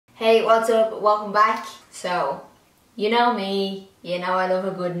Hey, what's up? Welcome back. So, you know me, you know I love a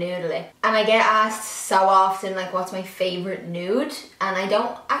good nude lip. And I get asked so often, like, what's my favourite nude? And I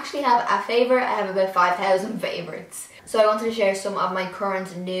don't actually have a favourite, I have about 5,000 favourites. So I wanted to share some of my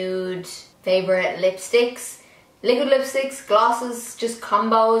current nude favourite lipsticks. Liquid lipsticks, glosses, just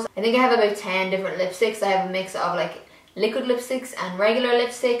combos. I think I have about 10 different lipsticks. I have a mix of like liquid lipsticks and regular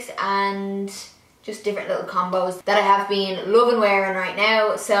lipsticks and just different little combos that I have been loving wearing right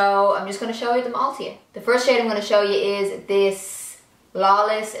now. So I'm just going to show you them all to you. The first shade I'm going to show you is this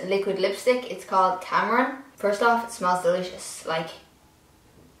Lawless liquid lipstick. It's called Cameron. First off, it smells delicious, like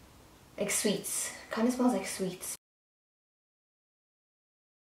sweets. Kind of smells like sweets.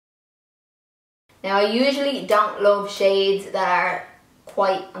 Now I usually don't love shades that are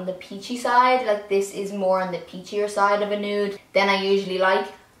quite on the peachy side. Like this is more on the peachier side of a nude than I usually like.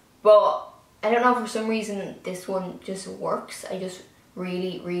 But I don't know, for some reason this one just works. I just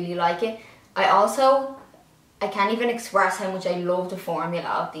really like it. I can't even express how much I love the formula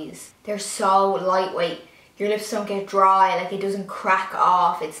of these. They're so lightweight. Your lips don't get dry, like it doesn't crack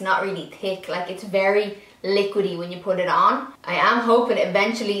off. It's not really thick, like it's very liquidy when you put it on. I am hoping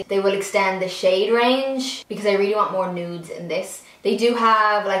eventually they will extend the shade range because I really want more nudes in this. They do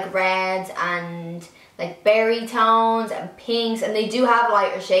have like reds and like berry tones and pinks, and they do have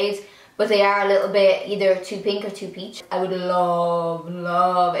lighter shades, but they are a little bit either too pink or too peach. I would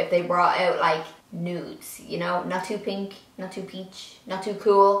love if they brought out like nudes, you know, not too pink, not too peach, not too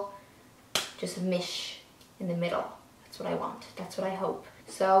cool, just a mish in the middle. That's what I want, that's what I hope.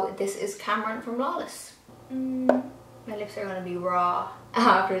 So this is Cameron from Lawless. My lips are gonna be raw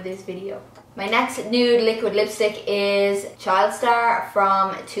after this video. My next nude liquid lipstick is Child Star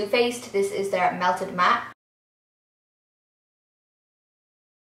from Too Faced. This is their Melted Matte.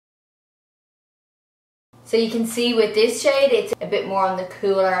 So you can see with this shade, it's a bit more on the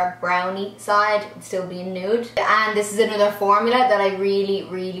cooler brownie side, it's still being nude. And this is another formula that I really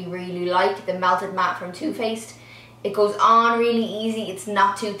like, the Melted Matte from Too Faced. It goes on really easy, it's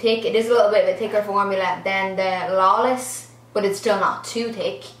not too thick. It is a little bit of a thicker formula than the Lawless, but it's still not too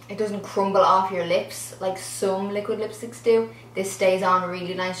thick. It doesn't crumble off your lips like some liquid lipsticks do. This stays on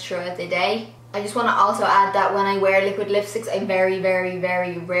really nice throughout the day. I just want to also add that when I wear liquid lipsticks, I very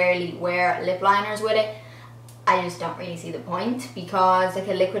rarely wear lip liners with it. I just don't really see the point because like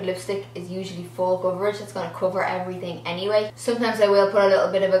a liquid lipstick is usually full coverage. It's going to cover everything anyway. Sometimes I will put a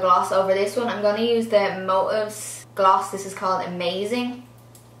little bit of a gloss over this one. I'm going to use the Motives gloss. This is called Amazing.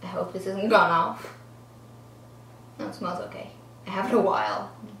 I hope this isn't gone off. No, it smells okay. I have it a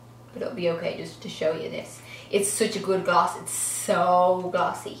while, but it'll be okay just to show you this. It's such a good gloss. It's so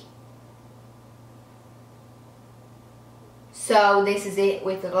glossy. So this is it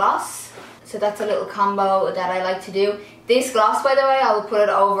with the gloss. So that's a little combo that I like to do. This gloss, by the way, I will put it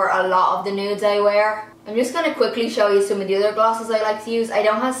over a lot of the nudes I wear. I'm just going to quickly show you some of the other glosses I like to use. I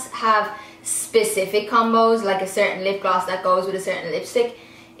don't have specific combos, like a certain lip gloss that goes with a certain lipstick.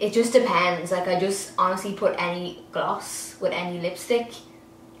 It just depends. Like I just honestly put any gloss with any lipstick,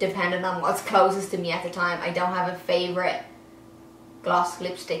 depending on what's closest to me at the time. I don't have a favourite gloss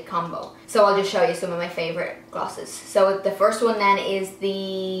lipstick combo. So I'll just show you some of my favourite glosses. So the first one then is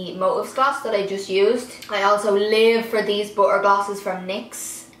the Motives gloss that I just used. I also live for these butter glosses from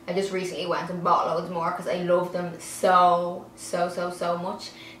NYX. I just recently went and bought loads more because I love them so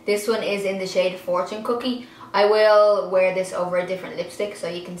much. This one is in the shade Fortune Cookie. I will wear this over a different lipstick so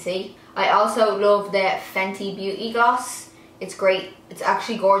you can see. I also love the Fenty Beauty gloss. It's great. It's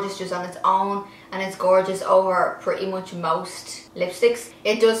actually gorgeous just on its own, and it's gorgeous over pretty much most lipsticks.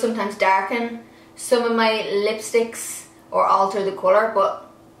 It does sometimes darken some of my lipsticks or alter the colour,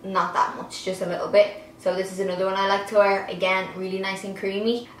 but not that much, just a little bit. So this is another one I like to wear. Again, really nice and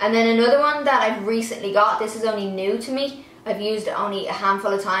creamy. And then another one that I've recently got, this is only new to me, I've used it only a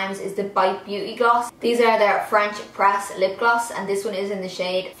handful of times, is the Bite Beauty gloss. These are their French Press lip gloss, and this one is in the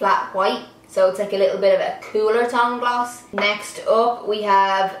shade Flat White. So it's like a little bit of a cooler tone gloss. Next up we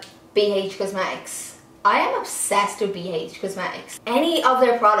have BH Cosmetics. I am obsessed with BH Cosmetics. Any of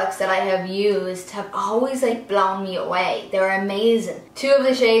their products that I have used have always like blown me away. They're amazing. Two of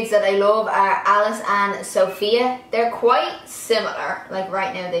the shades that I love are Alice and Sophia. They're quite similar. Like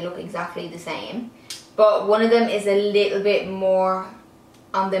right now they look exactly the same. But one of them is a little bit more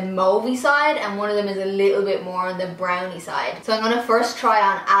on the mauvey side, and one of them is a little bit more on the brownie side. So I'm going to first try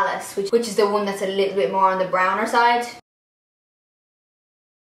on Alice, which is the one that's a little bit more on the browner side.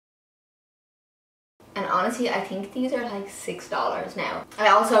 And honestly, I think these are like $6 now. I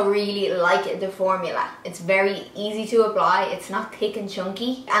also really like the formula. It's very easy to apply. It's not thick and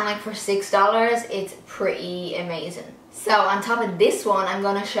chunky. And like for $6, it's pretty amazing. So on top of this one, I'm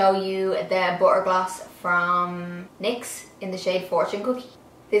going to show you the butter gloss from NYX in the shade Fortune Cookie.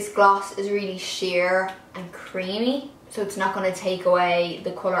 This gloss is really sheer and creamy, so it's not going to take away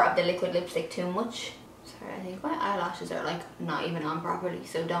the colour of the liquid lipstick too much. Sorry, I think my eyelashes are like not even on properly,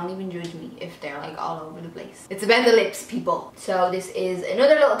 so don't even judge me if they're like all over the place. It's about the lips, people. So this is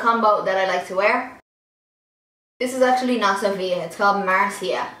another little combo that I like to wear. This is actually not Sophia, it's called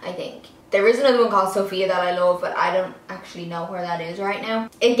Marcia, I think. There is another one called Sophia that I love, but I don't actually know where that is right now.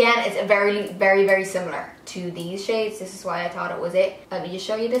 Again, it's very similar to these shades. This is why I thought it was it. Let me just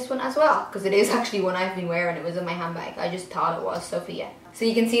show you this one as well, because it is actually one I've been wearing. It was in my handbag. I just thought it was Sophia. So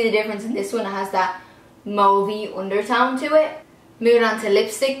you can see the difference in this one. It has that mauvey undertone to it. Moving on to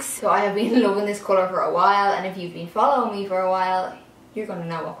lipsticks. So I have been loving this colour for a while, and if you've been following me for a while, you're going to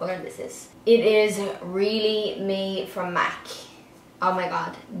know what colour this is. It is Really Me from MAC. Oh my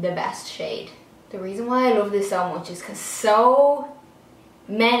god, the best shade. The reason why I love this so much is because so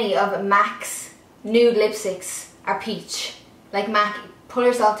many of MAC's nude lipsticks are peach. Like MAC, pull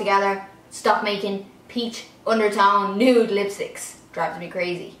yourself together, stop making peach undertone nude lipsticks. Drives me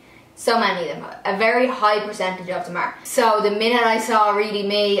crazy. So many of them, a very high percentage of them are. So the minute I saw Really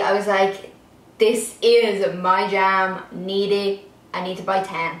Me, I was like, this is my jam, need it, I need to buy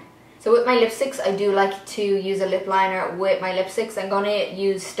 10. So with my lipsticks, I do like to use a lip liner with my lipsticks. I'm going to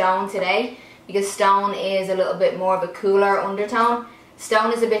use Stone today because Stone is a little bit more of a cooler undertone.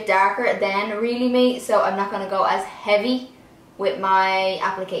 Stone is a bit darker than Really Me, so I'm not going to go as heavy with my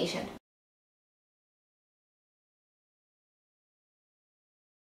application.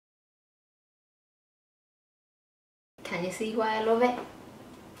 Can you see why I love it?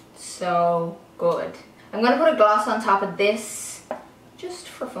 So good. I'm going to put a gloss on top of this just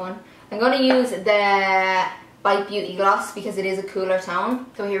for fun. I'm going to use the Bite Beauty gloss because it is a cooler tone.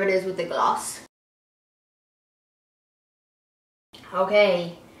 So here it is with the gloss.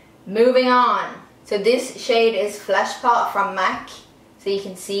 Okay, moving on. So this shade is Flesh Pot from MAC. So you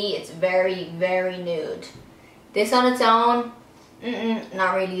can see it's very nude. This on its own,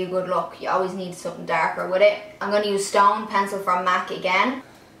 not really a good look. You always need something darker with it. I'm going to use Stone Pencil from MAC again.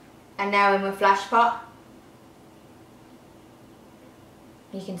 And now I'm with Flesh Pot.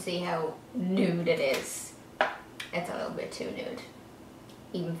 You can see how nude it is. It's a little bit too nude,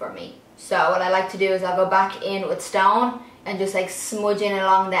 even for me. So what I like to do is I'll go back in with Stone and just like smudge in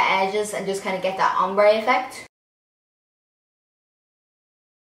along the edges and just kind of get that ombre effect.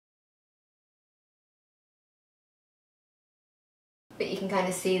 But you can kind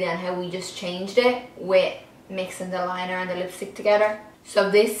of see then how we just changed it with mixing the liner and the lipstick together. So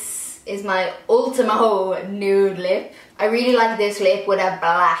this is my ultimo nude lip. I really like this lip with a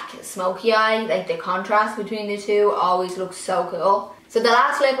black smoky eye. Like the contrast between the two always looks so cool. So the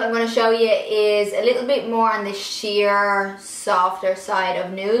last lip I'm going to show you is a little bit more on the sheer, softer side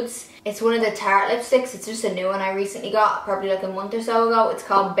of nudes. It's one of the Tarte lipsticks. It's just a new one I recently got, probably like a month or so ago. It's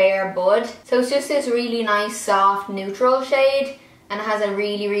called Bare Bud. So it's just this really nice, soft, neutral shade. And it has a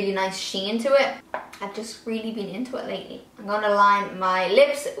really nice sheen to it. I've just really been into it lately. I'm going to line my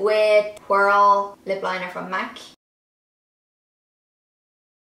lips with Whirl lip liner from MAC.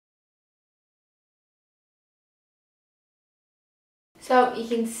 So you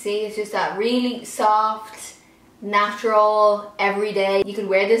can see it's just that really soft, natural, everyday. You could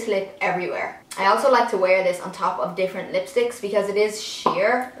wear this lip everywhere. I also like to wear this on top of different lipsticks because it is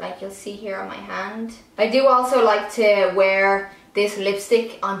sheer, like you'll see here on my hand. I do also like to wear this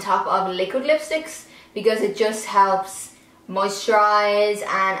lipstick on top of liquid lipsticks because it just helps moisturize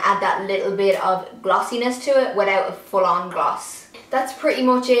and add that little bit of glossiness to it without a full-on gloss. That's pretty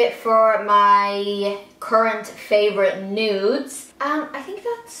much it for my current favorite nudes, and I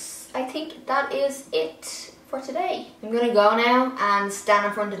think that is it for today. I'm gonna go now and stand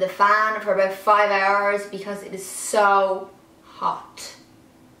in front of the fan for about 5 hours because it is so hot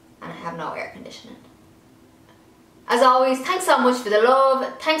and I have no air conditioning. As always, thanks so much for the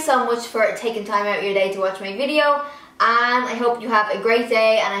love, thanks so much for taking time out of your day to watch my video, and I hope you have a great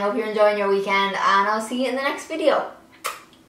day and I hope you're enjoying your weekend, and I'll see you in the next video.